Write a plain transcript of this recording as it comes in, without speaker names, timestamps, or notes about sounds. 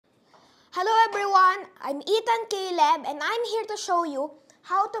Hello everyone, I'm Ethan Caleb and I'm here to show you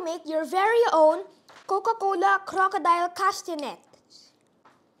how to make your very own Coca-Cola crocodile castanets.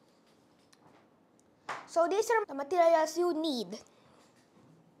 So these are the materials you need.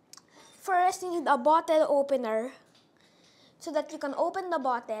 First, you need a bottle opener so that you can open the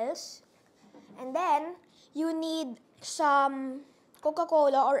bottles. And then, you need some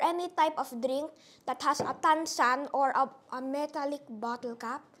Coca-Cola or any type of drink that has a tansan or a metallic bottle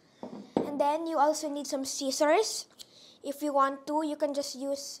cap. And then you also need some scissors. If you want to, you can just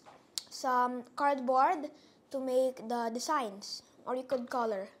use some cardboard to make the designs, or you could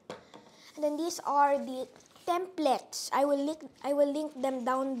color. And then these are the templates. I will link them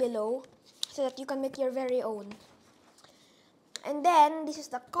down below so that you can make your very own. And then this is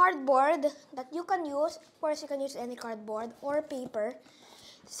the cardboard that you can use. Of course, you can use any cardboard or paper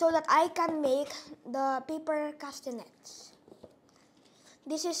so that I can make the paper castanets.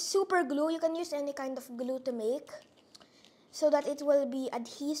 This is super glue. You can use any kind of glue to make so that it will be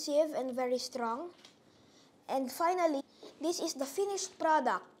adhesive and very strong. And finally, this is the finished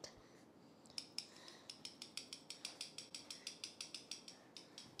product.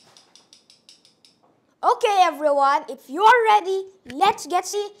 Okay everyone, if you're ready, let's get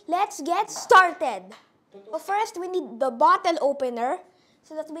started. So first, we need the bottle opener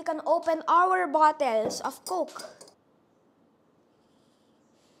so that we can open our bottles of Coke.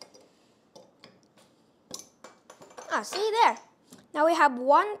 See there. Now we have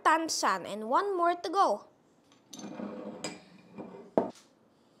one tansan and one more to go.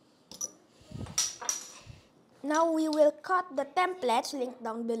 Now we will cut the templates linked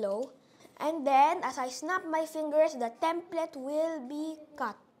down below. And then, as I snap my fingers, the template will be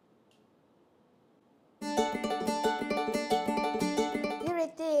cut. Here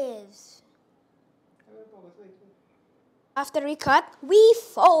it is. After we cut, we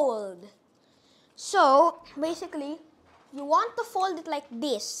fold. So, basically, you want to fold it like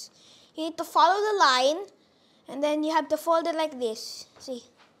this. You need to follow the line, and then you have to fold it like this. See?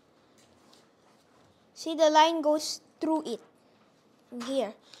 See, the line goes through it. In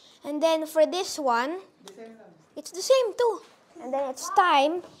here. And then for this one, it's the same too. And then it's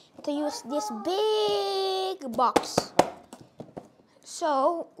time to use this big box.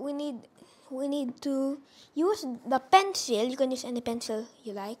 So we need to use the pencil. You can use any pencil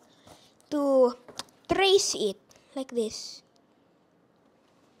you like to trace it like this.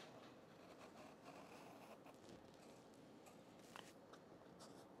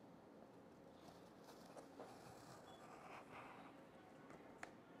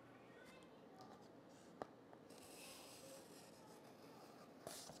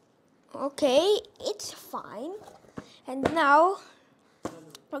 Okay, it's fine. And now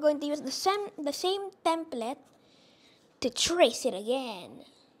we're going to use the same template to trace it again.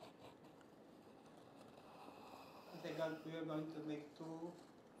 We are going to make two.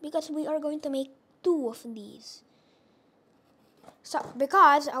 Because we are going to make two of these. So,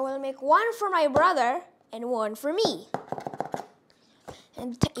 because I will make one for my brother and one for me.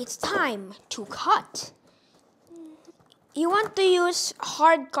 And it's time to cut. You want to use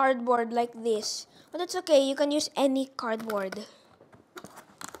hard cardboard like this, but it's okay, you can use any cardboard.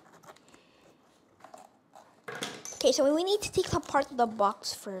 Okay, so we need to take apart the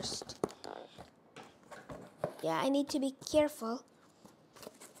box first. Yeah, I need to be careful.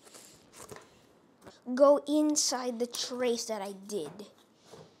 Go inside the trace that I did.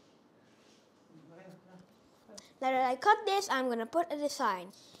 Now that I cut this, I'm going to put a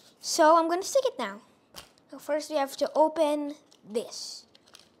design. So I'm going to stick it now. So first we have to open this.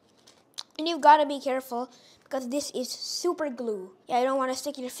 And you've got to be careful because this is super glue. Yeah, you don't want to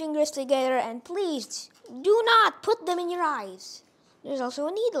stick your fingers together, and please do not put them in your eyes. There's also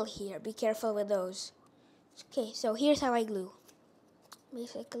a needle here. Be careful with those. Okay, so here's how I glue.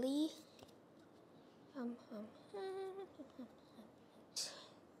 Basically,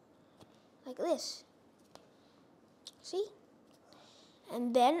 like this. See?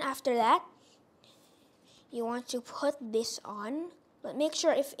 And then after that, you want to put this on, but make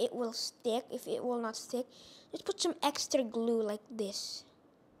sure if it will stick. If it will not stick, just put some extra glue like this.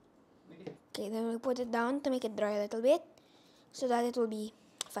 Okay, then we put it down to make it dry a little bit so that it will be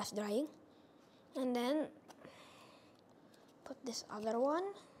fast drying. And then put this other one.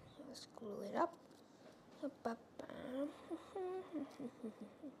 Let's glue it up.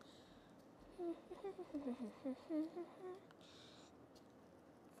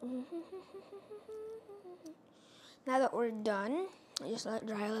 Now that we're done, just let it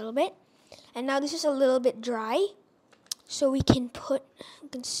dry a little bit. And now this is a little bit dry, so we can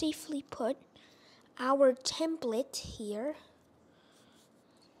safely put our template here.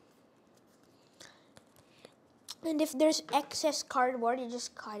 And if there's excess cardboard, you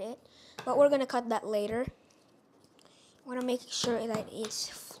just cut it. But we're gonna cut that later. I wanna make sure that it's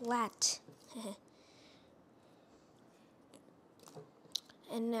flat.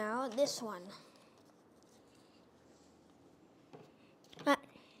 And now this one.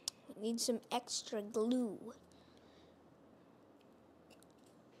 Need some extra glue.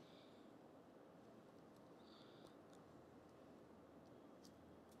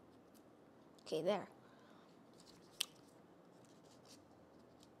 Okay, there.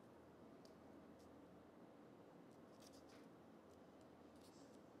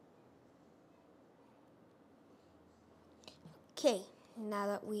 Okay, now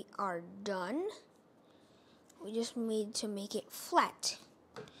that we are done, we just need to make it flat,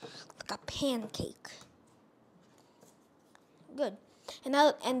 like a pancake. Good. And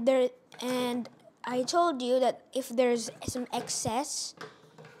now, and I told you that if there's some excess,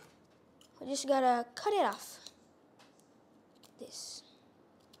 we just gotta cut it off. This.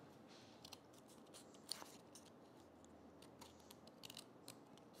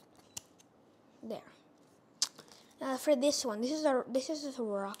 There. Now for this one, this is a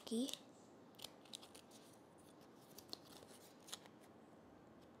rocky.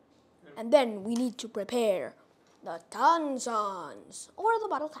 And then we need to prepare the tonsons or the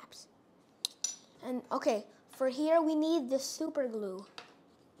bottle caps. And okay, for here we need the super glue.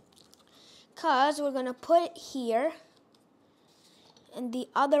 Cause we're gonna put it here and the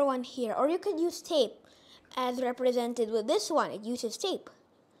other one here. Or you could use tape as represented with this one. It uses tape.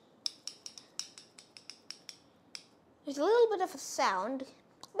 There's a little bit of a sound,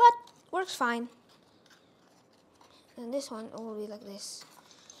 but works fine. And this one will be like this.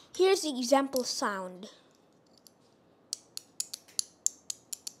 Here's the example sound.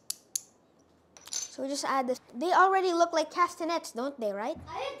 So we just add this. They already look like castanets, don't they, right?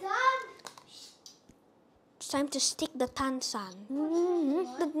 Are you done? It's time to stick the tansan.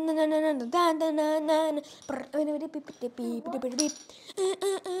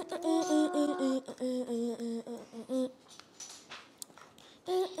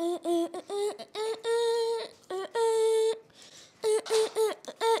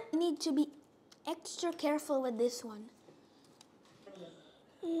 You need to be extra careful with this one.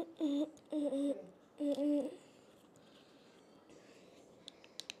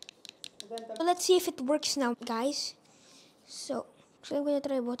 So let's see if it works now, guys. So I'm gonna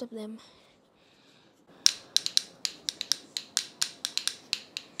try both of them.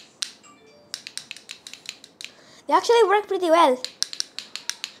 They actually work pretty well.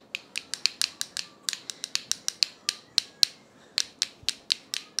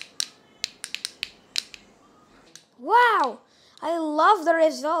 Wow! I love the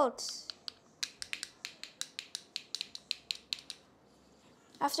results.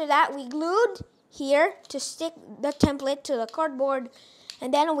 After that, we glued here to stick the template to the cardboard,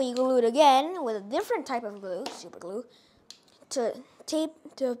 and then we glued again with a different type of glue, super glue,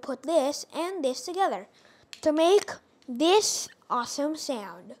 to put this and this together to make this awesome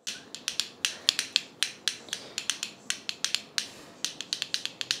sound.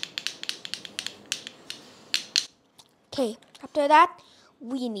 Okay, after that,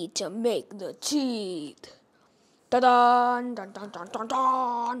 we need to make the teeth. Dun dun dun dun dun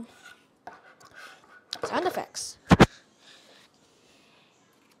dun. Sound effects.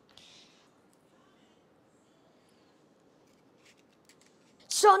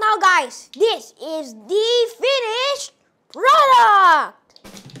 So now, guys, this is the finished product.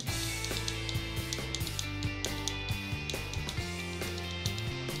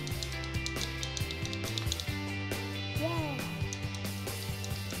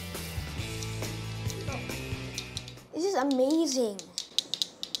 This is amazing.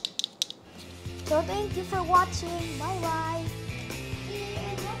 So thank you for watching. Bye bye.